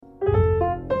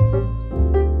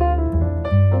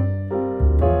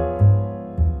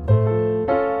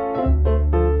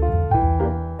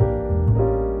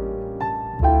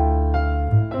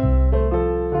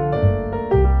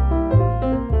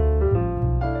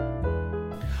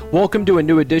Welcome to a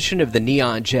new edition of the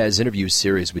Neon Jazz interview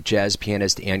series with jazz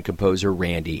pianist and composer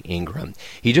Randy Ingram.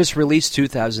 He just released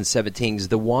 2017's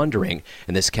The Wandering,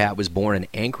 and this cat was born in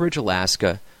Anchorage,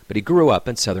 Alaska, but he grew up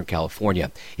in Southern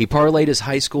California. He parlayed his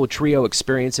high school trio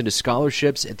experience into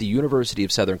scholarships at the University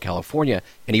of Southern California,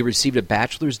 and he received a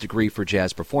bachelor's degree for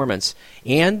jazz performance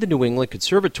and the New England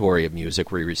Conservatory of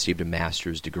Music, where he received a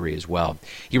master's degree as well.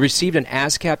 He received an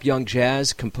ASCAP Young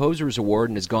Jazz Composers Award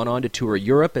and has gone on to tour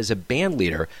Europe as a band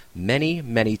leader many,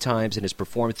 many times and has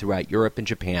performed throughout Europe and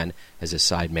Japan as a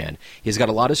sideman. He's got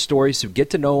a lot of stories, so get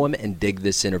to know him and dig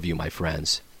this interview, my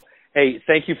friends. Hey,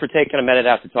 thank you for taking a minute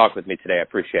out to talk with me today. I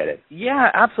appreciate it. Yeah,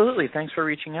 absolutely. Thanks for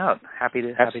reaching out. Happy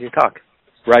to talk.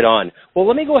 Right on. Well,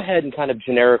 let me go ahead and kind of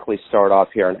generically start off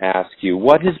here and ask you,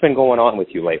 what has been going on with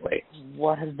you lately?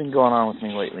 What has been going on with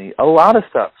me lately? A lot of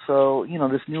stuff. So,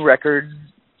 this new record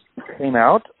came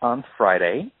out on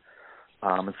Friday.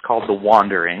 It's called The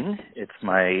Wandering. It's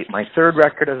my third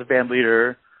record as a band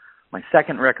leader, my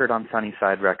second record on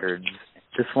Sunnyside Records.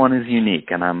 This one is unique,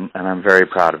 and I'm very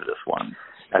proud of this one.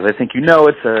 As I think you know,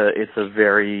 it's a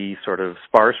very sort of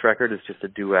sparse record. It's just a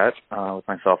duet with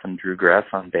myself and Drew Gress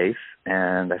on bass,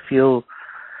 and I feel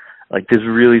like this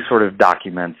really sort of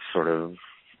documents sort of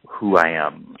who I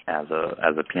am as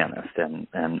a pianist and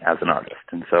as an artist.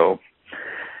 And so,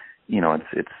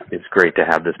 it's great to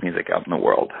have this music out in the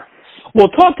world. Well,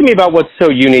 talk to me about what's so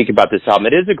unique about this album.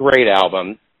 It is a great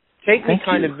album. Take me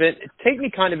kind of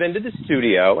into the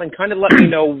studio and kind of let me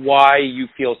know why you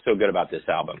feel so good about this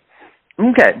album.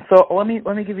 Okay, so let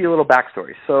me give you a little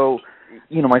backstory. So,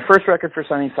 my first record for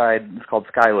Sunnyside is called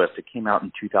Skylift. It came out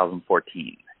in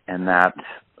 2014, and that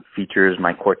features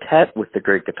my quartet with the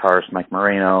great guitarist Mike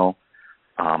Moreno,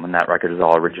 and that record is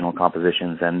all original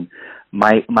compositions. And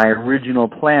my original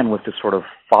plan was to sort of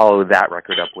follow that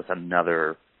record up with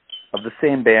another of the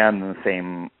same band and the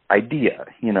same idea,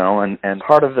 and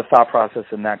part of the thought process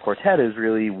in that quartet is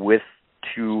really with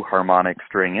two harmonic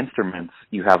string instruments,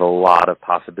 you have a lot of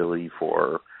possibility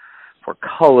for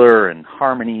color and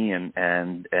harmony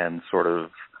and sort of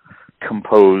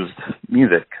composed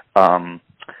music.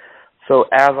 So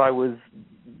as I was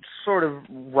sort of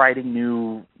writing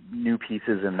new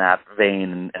pieces in that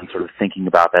vein and sort of thinking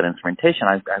about that instrumentation,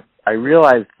 I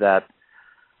realized that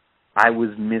I was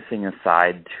missing a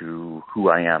side to who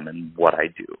I am and what I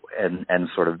do, and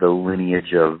sort of the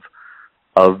lineage of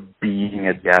being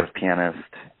a jazz pianist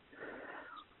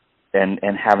and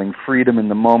having freedom in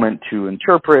the moment to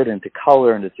interpret and to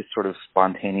color and to just sort of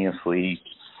spontaneously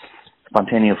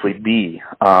be.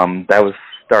 That was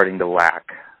starting to lack.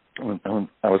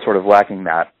 I was sort of lacking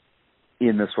that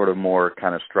in the sort of more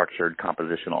kind of structured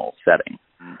compositional setting.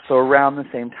 So around the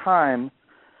same time,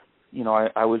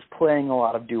 I was playing a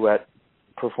lot of duet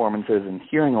performances and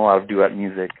hearing a lot of duet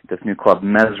music. This new club,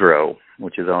 Mesro,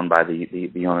 which is owned by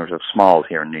the owners of Smalls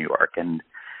here in New York, and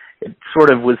it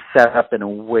sort of was set up in a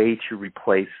way to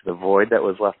replace the void that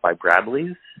was left by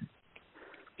Bradley's.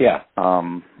 Yeah.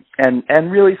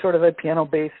 And really sort of a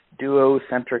piano-based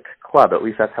duo-centric club. At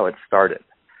least that's how it started.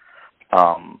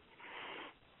 And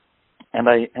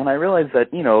I realized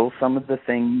that some of the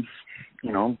things,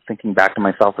 thinking back to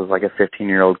myself as like a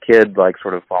 15-year-old kid, like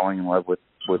sort of falling in love with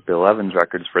Bill Evans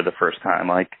records for the first time,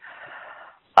 like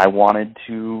I wanted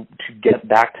to get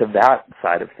back to that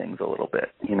side of things a little bit,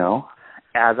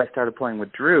 As I started playing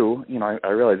with Drew, I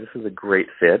realized this is a great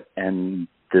fit and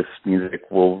this music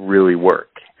will really work.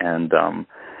 And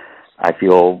I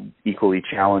feel equally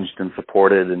challenged and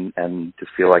supported and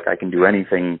just feel like I can do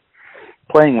anything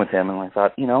playing with him. And I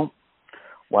thought,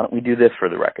 why don't we do this for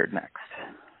the record next?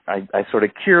 I sort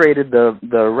of curated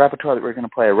the repertoire that we're going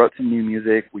to play. I wrote some new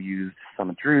music. We used some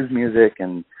of Drew's music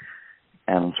and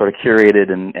sort of curated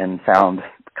and found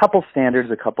a couple standards,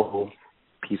 a couple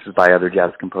pieces by other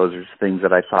jazz composers, things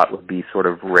that I thought would be sort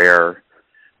of rare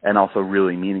and also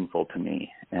really meaningful to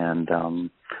me. And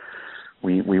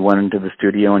we went into the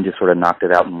studio and just sort of knocked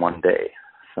it out in one day.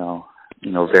 So,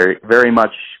 very, very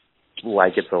much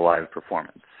like it's a live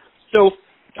performance. So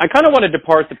I kind of want to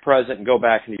depart the present and go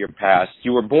back into your past.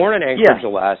 You were born in Anchorage,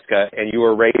 Alaska, and you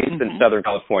were raised in Southern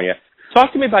California.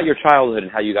 Talk to me about your childhood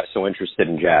and how you got so interested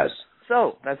in jazz.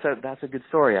 So that's a good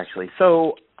story, actually.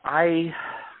 So I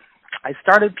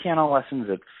started piano lessons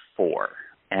at 4,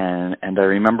 and I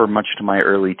remember, much to my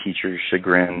early teachers'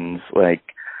 chagrins, like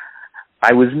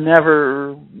I was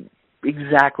never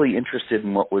exactly interested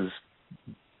in what was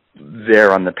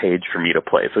there on the page for me to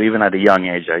play. So even at a young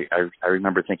age, I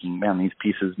remember thinking, man, these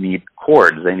pieces need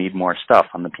chords. They need more stuff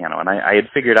on the piano. And I had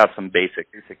figured out some basic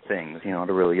things, at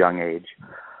a really young age.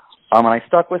 And I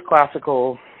stuck with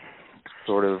classical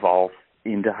sort of all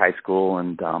into high school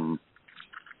and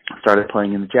started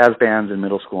playing in the jazz bands in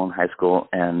middle school and high school,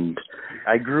 and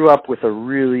I grew up with a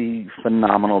really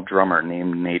phenomenal drummer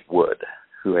named Nate Wood,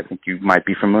 who I think you might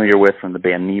be familiar with from the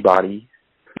band Kneebody.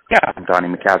 Yeah. Donnie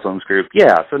McCaslin's group.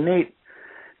 Yeah, so Nate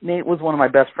was one of my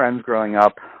best friends growing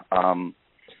up,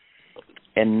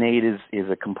 and Nate is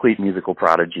a complete musical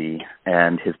prodigy,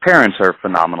 and his parents are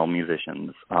phenomenal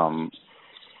musicians.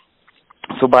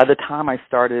 So by the time I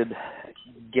started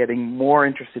getting more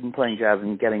interested in playing jazz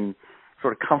and getting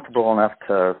sort of comfortable enough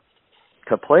to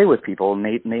play with people,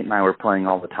 Nate and I were playing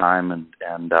all the time, and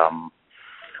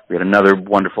we had another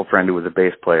wonderful friend who was a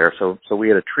bass player. So we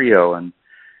had a trio, and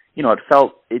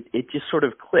it just sort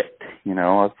of clicked.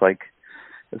 It's like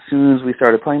as soon as we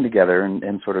started playing together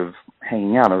and sort of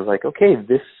hanging out, I was like, okay,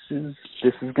 this is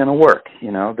going to work.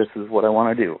 This is what I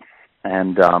want to do.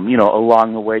 And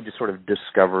along the way, just sort of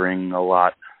discovering a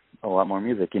lot more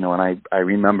music. And I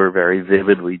remember very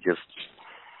vividly just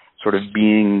sort of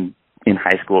being in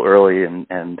high school early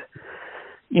and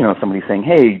somebody saying,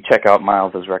 hey, check out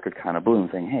Miles's record Kind of Blue, and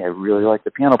saying, hey, I really like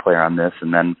the piano player on this,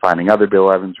 and then finding other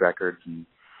Bill Evans records. And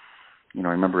I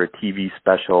remember a TV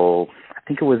special, I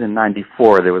think it was in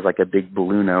 94, there was like a big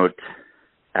Blue Note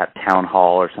at Town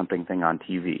Hall or something thing on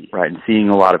TV, right? And seeing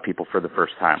a lot of people for the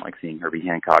first time, like seeing Herbie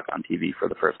Hancock on TV for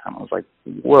the first time. I was like,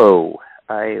 whoa,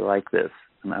 I like this,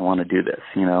 and I want to do this,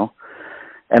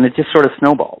 And it just sort of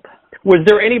snowballed. Was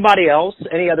there anybody else,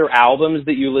 any other albums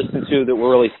that you listened to that were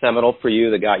really seminal for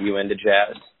you that got you into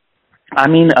jazz? I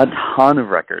mean, a ton of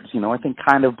records. I think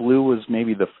Kind of Blue was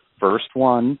maybe the first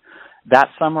one. That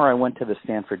summer I went to the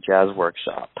Stanford Jazz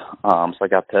Workshop. So I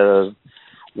got to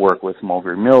work with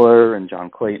Mulgrew Miller and John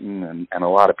Clayton and a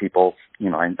lot of people.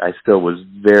 I still was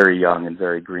very young and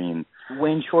very green.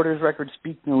 Wayne Shorter's record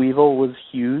Speak No Evil was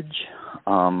huge.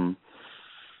 And,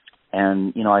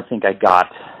 I think I got,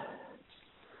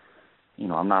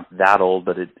 I'm not that old,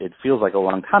 but it feels like a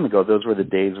long time ago. Those were the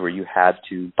days where you had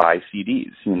to buy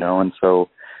CDs, and so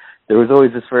there was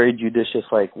always this very judicious,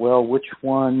 like, well, which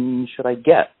one should I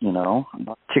get,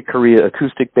 Chick Corea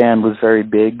Acoustic Band was very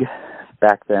big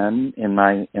back then in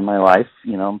my life,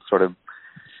 sort of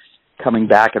coming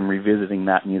back and revisiting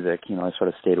that music. I sort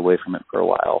of stayed away from it for a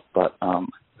while, but,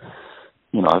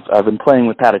 I've been playing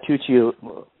with Patitucci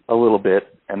a little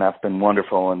bit, and that's been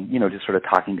wonderful, and, just sort of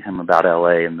talking to him about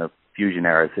LA and the fusion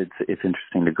eras, it's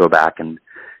interesting to go back and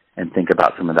think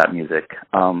about some of that music.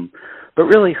 But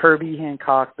really, Herbie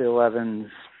Hancock, Bill Evans,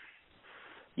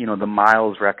 the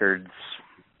Miles records,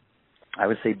 I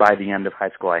would say by the end of high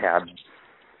school I had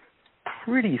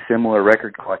pretty similar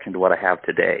record collection to what I have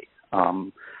today.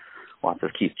 Lots of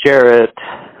Keith Jarrett,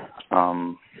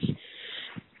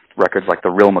 records like The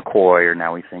Real McCoy or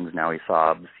Now He Sings, Now He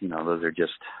Sobs. Those are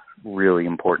just really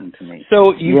important to me.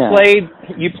 So you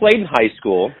played in high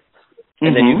school,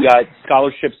 and then you got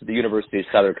scholarships at the University of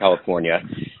Southern California,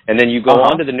 and then you go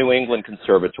on to the New England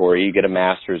Conservatory, you get a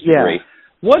master's degree.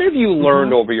 What have you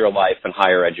learned over your life in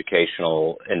higher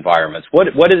educational environments? What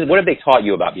have they taught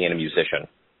you about being a musician?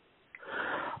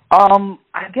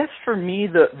 I guess for me,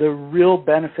 the real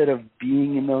benefit of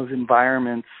being in those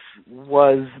environments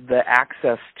was the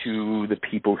access to the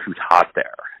people who taught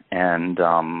there. And,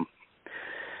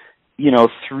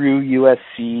 through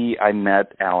USC, I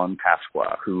met Alan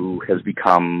Pasqua, who has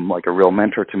become like a real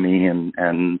mentor to me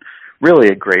and really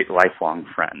a great lifelong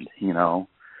friend,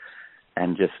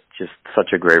 and just such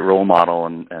a great role model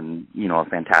and a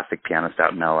fantastic pianist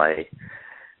out in LA.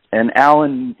 And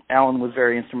Alan was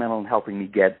very instrumental in helping me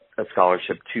get a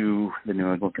scholarship to the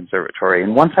New England Conservatory.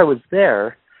 And once I was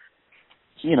there,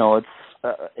 it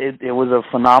was a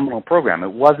phenomenal program.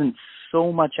 It wasn't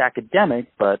so much academic,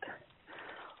 but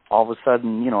all of a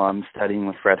sudden, I'm studying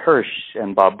with Fred Hirsch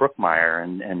and Bob Brookmeyer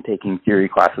and taking theory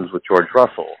classes with George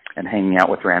Russell and hanging out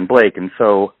with Rand Blake. And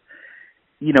so,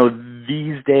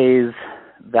 these days,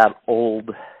 that old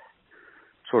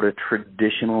sort of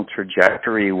traditional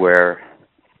trajectory where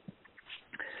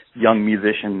young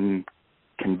musician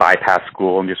can bypass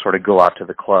school and just sort of go out to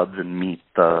the clubs and meet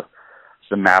the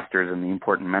masters and the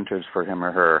important mentors for him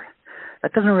or her,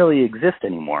 that doesn't really exist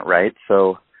anymore, right?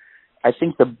 So I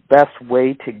think the best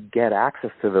way to get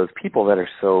access to those people that are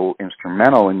so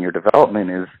instrumental in your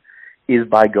development is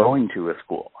by going to a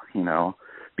school,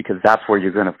 because that's where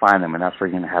you're going to find them and that's where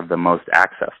you're going to have the most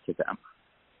access to them.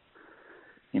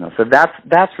 So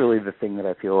that's really the thing that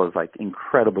I feel is like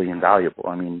incredibly invaluable.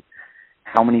 I mean,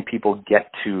 how many people get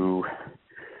to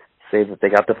say that they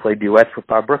got to play duets with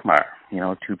Bob Brookmeyer,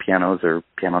 two pianos or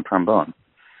piano trombone.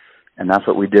 And that's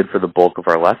what we did for the bulk of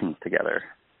our lessons together.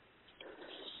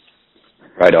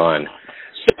 Right on.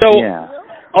 So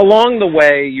Along the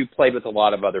way, you played with a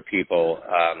lot of other people.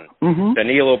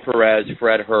 Danilo Perez,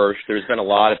 Fred Hirsch. There's been a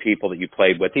lot of people that you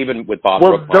played with, even with Bob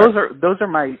Brookmeyer. those are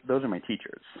my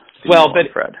teachers. Well,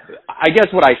 but Fred. I guess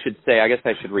what I should say, I guess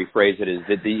I should rephrase it, is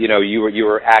that you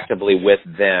were actively with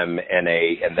them in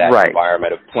that right.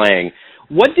 environment of playing.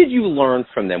 What did you learn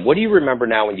from them? What do you remember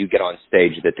now when you get on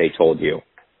stage that they told you?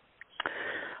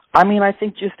 I mean, I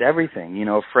think just everything.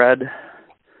 Fred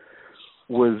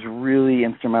was really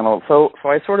instrumental. So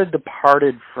I sort of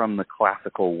departed from the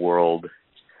classical world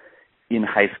in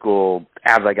high school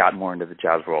as I got more into the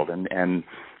jazz world. And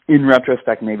in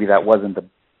retrospect, maybe that wasn't the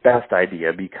best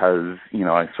idea because,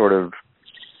 I sort of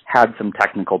had some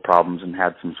technical problems and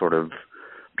had some sort of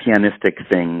pianistic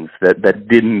things that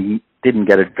didn't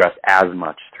get addressed as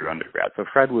much through undergrad. So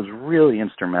Fred was really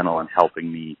instrumental in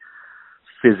helping me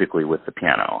physically with the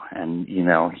piano. And,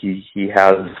 he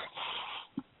has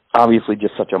obviously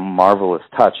just such a marvelous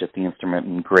touch at the instrument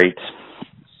and great,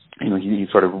 he's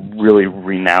sort of really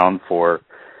renowned for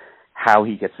how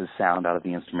he gets his sound out of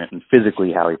the instrument and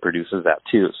physically how he produces that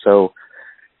too. So,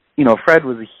 Fred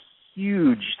was a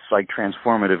huge,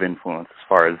 transformative influence as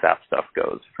far as that stuff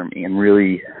goes for me and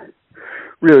really,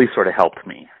 really sort of helped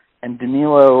me. And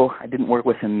Danilo, I didn't work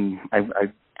with him. I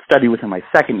studied with him my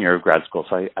second year of grad school,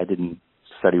 so I didn't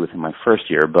study with him my first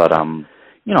year, but,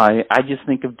 I just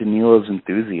think of Danilo's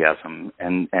enthusiasm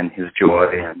and his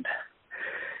joy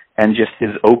and just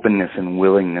his openness and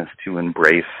willingness to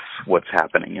embrace what's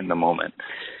happening in the moment.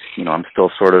 I'm still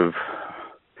sort of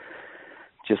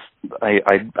just,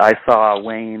 I saw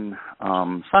Wayne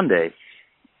Sunday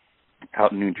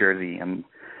out in New Jersey, and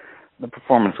the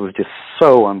performance was just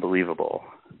so unbelievable.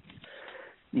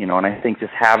 And I think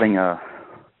just having a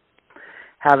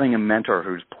mentor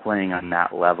who's playing on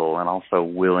that level and also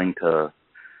willing to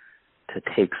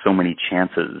take so many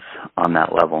chances on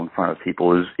that level in front of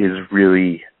people is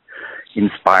really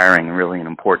inspiring and really an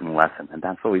important lesson. And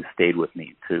that's always stayed with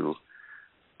me, to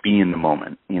be in the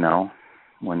moment,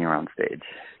 when you're on stage.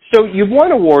 So you've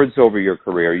won awards over your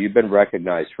career. You've been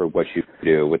recognized for what you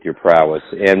do with your prowess.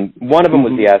 And one of them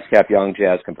was the ASCAP Young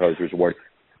Jazz Composers Award.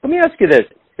 Let me ask you this.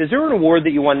 Is there an award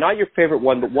that you won, not your favorite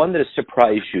one, but one that has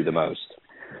surprised you the most?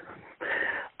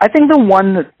 I think the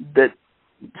one that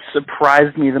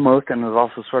surprised me the most and was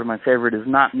also sort of my favorite is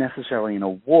not necessarily an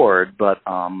award, but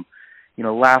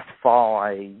last fall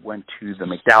I went to the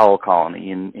MacDowell Colony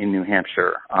in New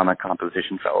Hampshire on a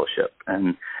composition fellowship,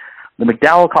 and the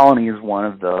MacDowell Colony is one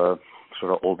of the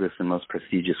sort of oldest and most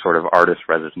prestigious sort of artist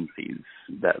residencies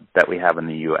that we have in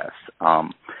the U.S.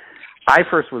 I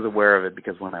first was aware of it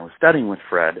because when I was studying with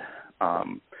Fred,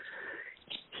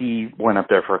 he went up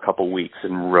there for a couple weeks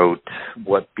and wrote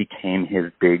what became his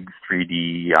big 3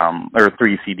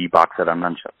 CD box set on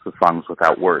Nunchucks, the Songs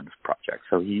Without Words project.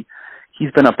 So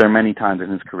he's been up there many times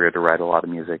in his career to write a lot of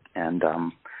music, and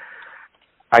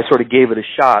I sort of gave it a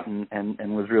shot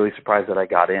and was really surprised that I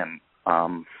got in,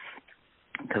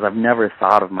 because I've never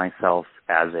thought of myself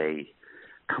as a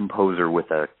composer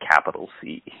with a capital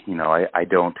C.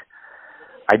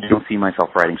 I don't see myself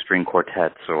writing string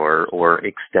quartets or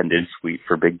extended suite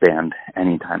for big band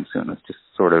anytime soon. It's just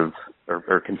sort of,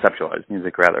 or conceptualized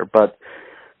music rather. But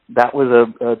that was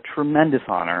a tremendous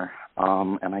honor,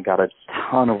 and I got a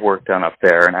ton of work done up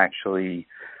there. And actually,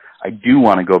 I do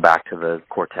want to go back to the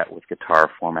quartet with guitar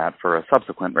format for a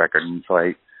subsequent record. And so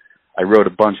I wrote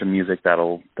a bunch of music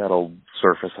that'll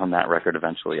surface on that record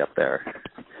eventually up there.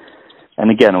 And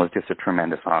again, it was just a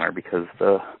tremendous honor because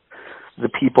the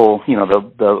people,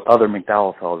 the other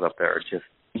MacDowell fellows up there are just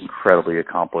incredibly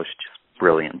accomplished, just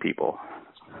brilliant people.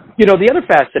 The other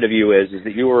facet of you is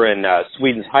that you were in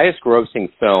Sweden's highest grossing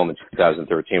film in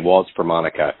 2013, Waltz for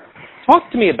Monica.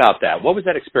 Talk to me about that. What was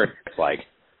that experience like?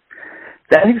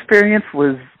 That experience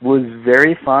was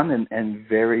very fun and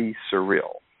very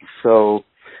surreal. So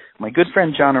my good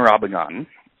friend John Arabagan,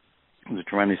 who's a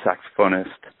tremendous saxophonist,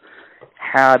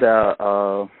 had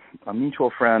a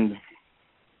mutual friend.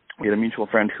 We had a mutual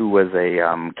friend who was a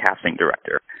casting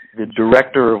director. The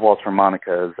director of Waltz for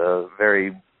Monica is a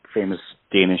very famous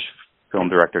Danish film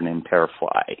director named Per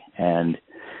Fly. And,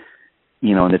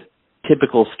 in the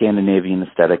typical Scandinavian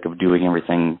aesthetic of doing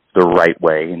everything the right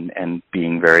way and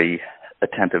being very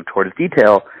attentive towards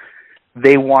detail,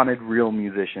 they wanted real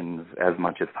musicians as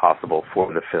much as possible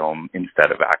for the film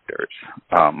instead of actors.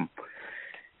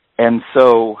 And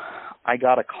so I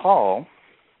got a call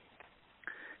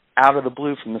out of the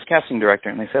blue from this casting director,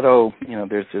 and they said,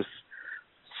 there's this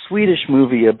Swedish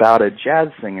movie about a jazz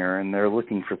singer, and they're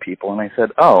looking for people. And I said,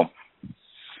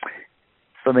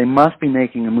 so they must be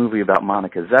making a movie about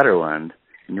Monica Zetterlund,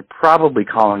 and you're probably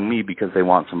calling me because they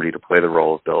want somebody to play the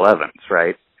role of Bill Evans,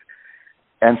 right?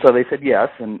 And so they said yes,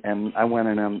 and I went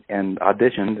in and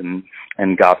auditioned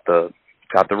and got the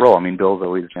role. I mean, Bill's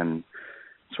always been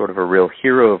sort of a real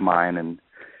hero of mine, and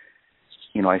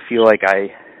you know, I feel like I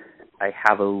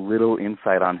have a little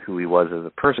insight on who he was as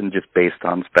a person just based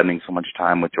on spending so much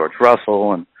time with George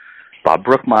Russell and Bob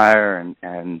Brookmeyer,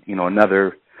 and you know,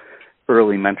 another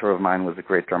early mentor of mine was the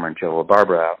great drummer Joe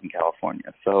LaBarbera out in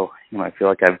California. So, you know, I feel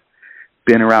like I've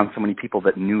been around so many people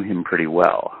that knew him pretty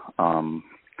well.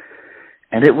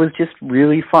 And it was just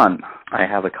really fun. I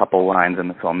have a couple lines in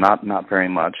the film, not very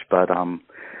much, but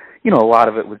you know, a lot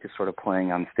of it was just sort of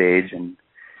playing on stage and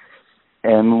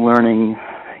learning,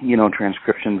 you know,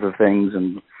 transcriptions of things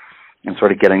and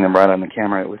sort of getting them right on the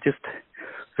camera. It was just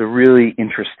a really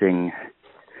interesting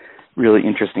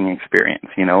experience,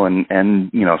 you know, and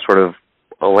you know, sort of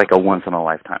like a once in a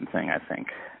lifetime thing, I think.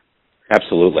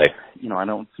 Absolutely. You know, I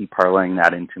don't see parlaying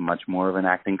that into much more of an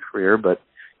acting career, but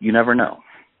you never know.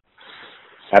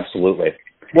 Absolutely.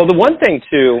 Well, the one thing,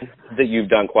 too, that you've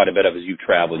done quite a bit of is you've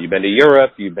traveled. You've been to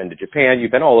Europe, you've been to Japan,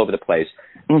 you've been all over the place.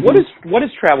 Mm-hmm. What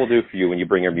does travel do for you when you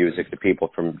bring your music to people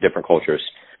from different cultures?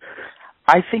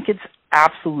 I think it's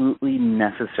absolutely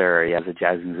necessary as a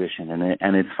jazz musician.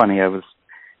 And it's funny, I was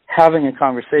having a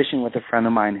conversation with a friend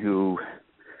of mine who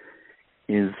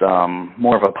is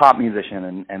more of a pop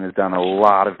musician and has done a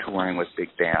lot of touring with big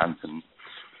bands and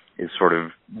is sort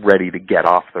of ready to get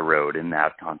off the road in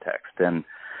that context. And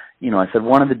you know, I said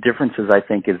one of the differences I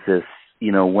think is this,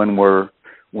 you know, when we're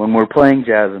playing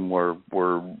jazz and we're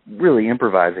really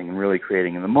improvising and really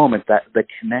creating in the moment, that the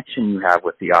connection you have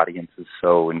with the audience is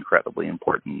so incredibly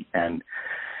important. And,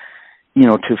 you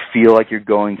know, to feel like you're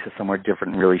going to somewhere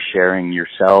different and really sharing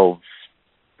yourselves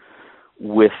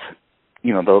with,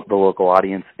 you know, the local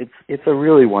audience, it's a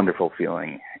really wonderful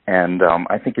feeling. And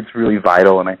I think it's really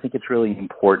vital, and I think it's really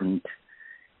important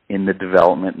in the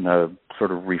development and the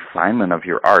sort of refinement of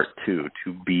your art, too,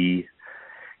 to be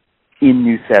in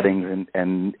new settings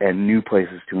and new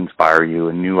places to inspire you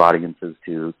and new audiences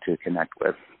to connect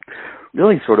with.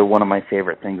 Really sort of one of my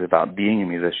favorite things about being a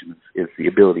musician is the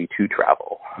ability to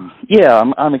travel. Yeah,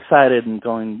 I'm excited and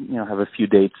going, you know, have a few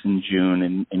dates in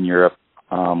June in Europe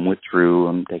with Drew.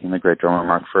 I'm taking the great drummer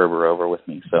Mark Ferber over with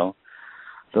me, so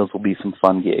those will be some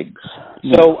fun gigs.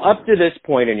 So up to this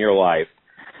point in your life,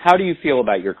 how do you feel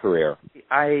about your career?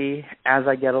 As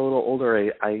I get a little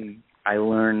older, I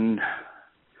learn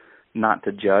not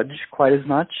to judge quite as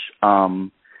much.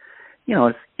 You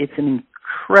know, it's an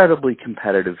incredibly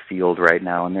competitive field right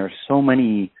now, and there are so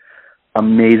many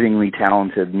amazingly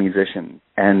talented musicians.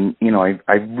 And you know,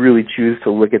 I really choose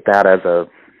to look at that as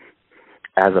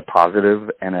a positive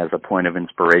and as a point of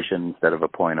inspiration instead of a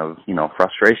point of, you know,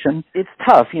 frustration. It's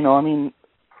tough, you know. I mean,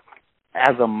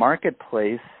 as a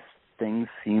marketplace, things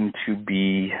seem to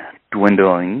be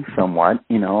dwindling somewhat,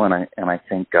 you know, and I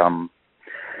think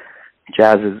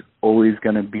jazz is always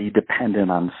going to be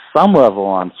dependent on some level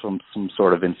on some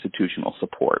sort of institutional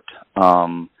support,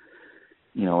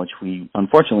 you know, which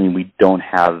unfortunately we don't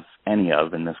have any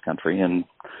of in this country, and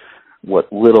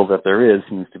what little that there is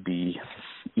seems to be,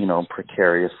 you know,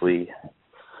 precariously,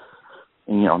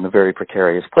 you know, in a very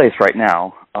precarious place right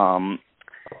now.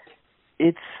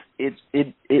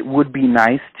 It would be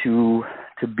nice to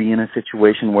be in a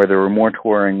situation where there were more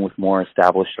touring with more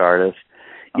established artists.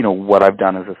 You know, what I've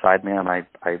done as a sideman,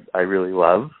 I really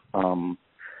love.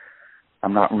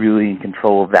 I'm not really in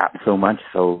control of that so much,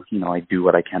 so, you know, I do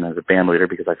what I can as a band leader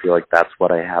because I feel like that's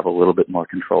what I have a little bit more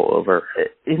control over.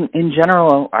 In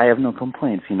general, I have no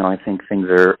complaints. You know, I think things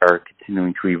are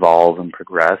continuing to evolve and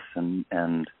progress, and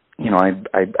you know,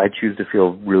 I choose to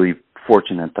feel really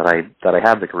fortunate that I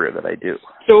have the career that I do.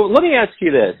 So let me ask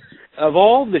you this. Of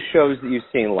all the shows that you've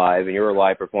seen live, and you're a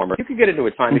live performer, if you could get into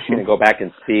a time machine and go back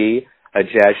and see a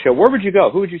jazz show, where would you go?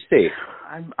 Who would you see?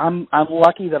 I'm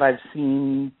lucky that I've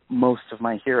seen most of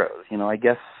my heroes. You know, I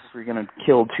guess we're going to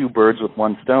kill two birds with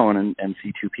one stone and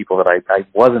see two people that I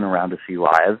wasn't around to see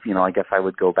live. You know, I guess I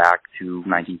would go back to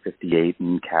 1958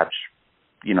 and catch,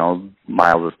 you know,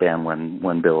 Miles' band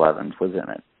when Bill Evans was in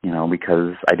it. You know,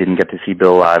 because I didn't get to see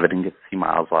Bill live, I didn't get to see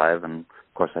Miles live, and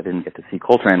of course I didn't get to see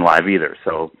Coltrane live either.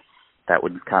 So that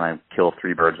would kind of kill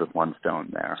three birds with one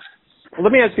stone there. Well,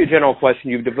 let me ask you a general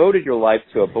question. You've devoted your life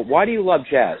to it, but why do you love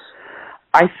jazz?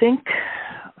 I think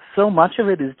so much of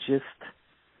it is just,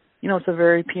 you know, it's a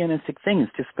very pianistic thing.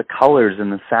 It's just the colors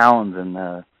and the sounds and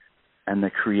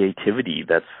the creativity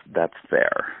that's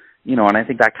there. You know, and I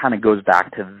think that kind of goes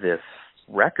back to this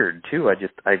record too.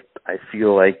 I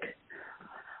feel like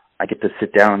I get to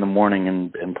sit down in the morning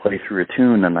and play through a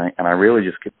tune, and I really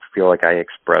just get to feel like I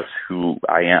express who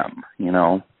I am, you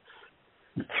know,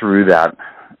 through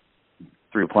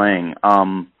playing.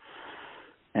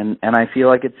 And I feel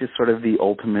like it's just sort of the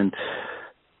ultimate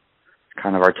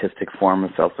kind of artistic form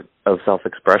of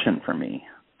self-expression for me.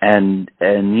 And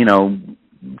you know,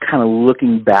 kind of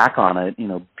looking back on it, you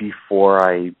know, before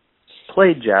I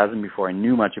played jazz and before I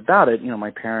knew much about it, you know,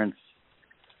 my parents,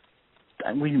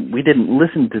 we didn't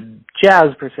listen to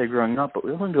jazz per se growing up, but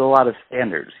we listened to a lot of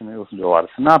standards. You know, we listened to a lot of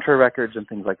Sinatra records and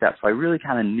things like that. So I really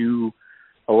kind of knew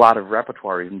a lot of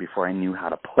repertoire even before I knew how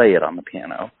to play it on the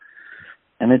piano.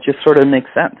 And it just sort of makes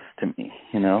sense to me,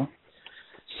 you know?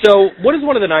 So what is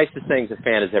one of the nicest things a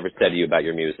fan has ever said to you about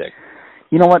your music?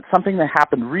 You know what? Something that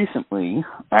happened recently,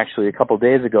 actually a couple of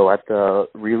days ago at the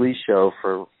release show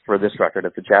for this record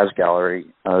at the Jazz Gallery,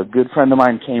 a good friend of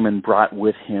mine came and brought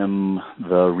with him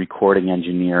the recording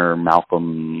engineer,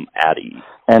 Malcolm Addy.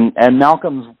 And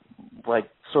Malcolm's like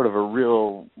sort of a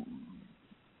real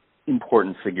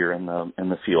important figure in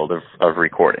the field of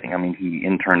recording. I mean, he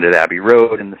interned at Abbey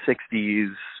Road in the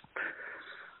 60s,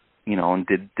 you know, and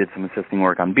did some assisting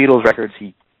work on Beatles records.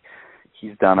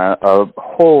 He's done a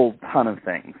whole ton of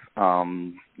things,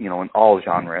 you know, in all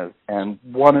genres. And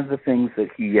one of the things that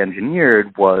he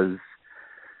engineered was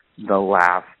the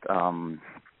last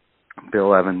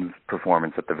Bill Evans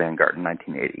performance at the Vanguard in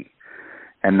 1980.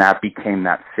 And that became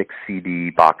that 6-CD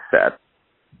box set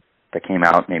that came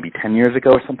out maybe 10 years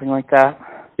ago or something like that.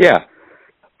 Yeah.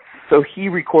 So he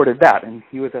recorded that, and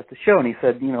he was at the show, and he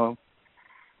said, you know,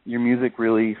 your music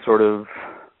really sort of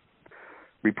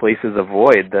replaces a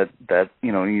void that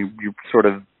you know, you sort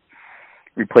of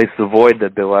replace the void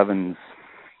that Bill Evans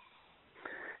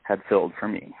had filled for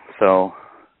me. So,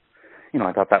 you know,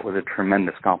 I thought that was a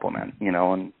tremendous compliment, you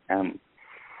know, and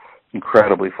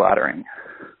incredibly flattering.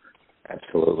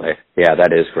 Absolutely. Yeah,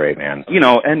 that is great, man. You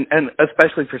know, and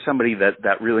especially for somebody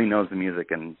that really knows the music,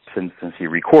 and since he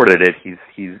recorded it,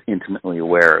 he's intimately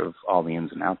aware of all the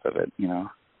ins and outs of it, you know.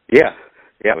 Yeah,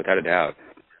 without a doubt.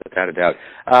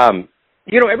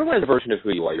 You know, everyone has a version of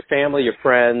who you are, your family, your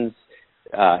friends,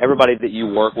 everybody that you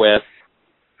work with.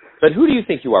 But who do you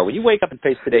think you are? When you wake up and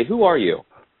face today, who are you?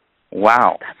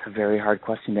 Wow, that's a very hard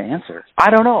question to answer. I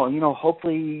don't know. You know,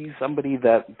 hopefully somebody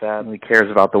that really cares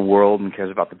about the world and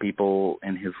cares about the people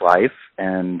in his life,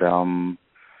 and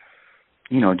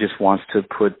you know, just wants to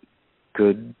put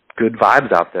good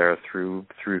vibes out there through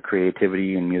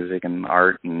creativity and music and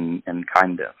art and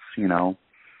kindness. You know,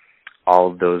 all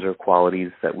of those are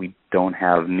qualities that we don't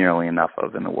have nearly enough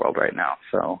of in the world right now.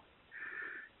 So,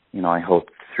 you know, I hope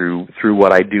through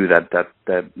what I do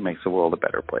that makes the world a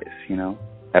better place. You know.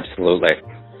 Absolutely.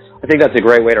 I think that's a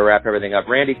great way to wrap everything up.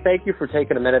 Randy, thank you for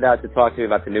taking a minute out to talk to me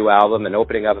about the new album and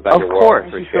opening up about your world. Of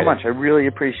course. Thank you so much. I really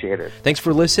appreciate it. Thanks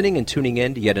for listening and tuning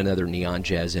in to yet another Neon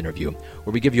Jazz interview,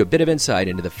 where we give you a bit of insight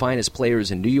into the finest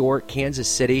players in New York, Kansas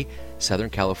City, Southern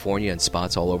California, and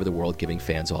spots all over the world, giving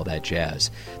fans all that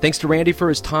jazz. Thanks to Randy for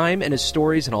his time and his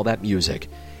stories and all that music.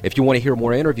 If you want to hear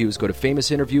more interviews, go to Famous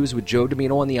Interviews with Joe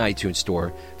Domino on the iTunes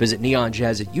Store. Visit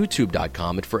neonjazz at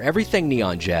youtube.com. And for everything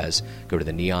Neon Jazz, go to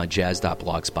the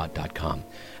neonjazz.blogspot.com.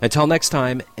 Until next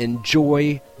time,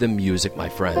 enjoy the music, my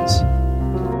friends.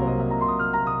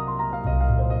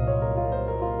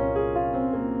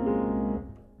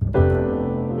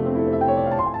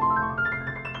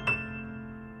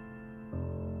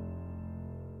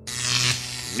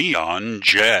 Neon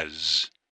Jazz.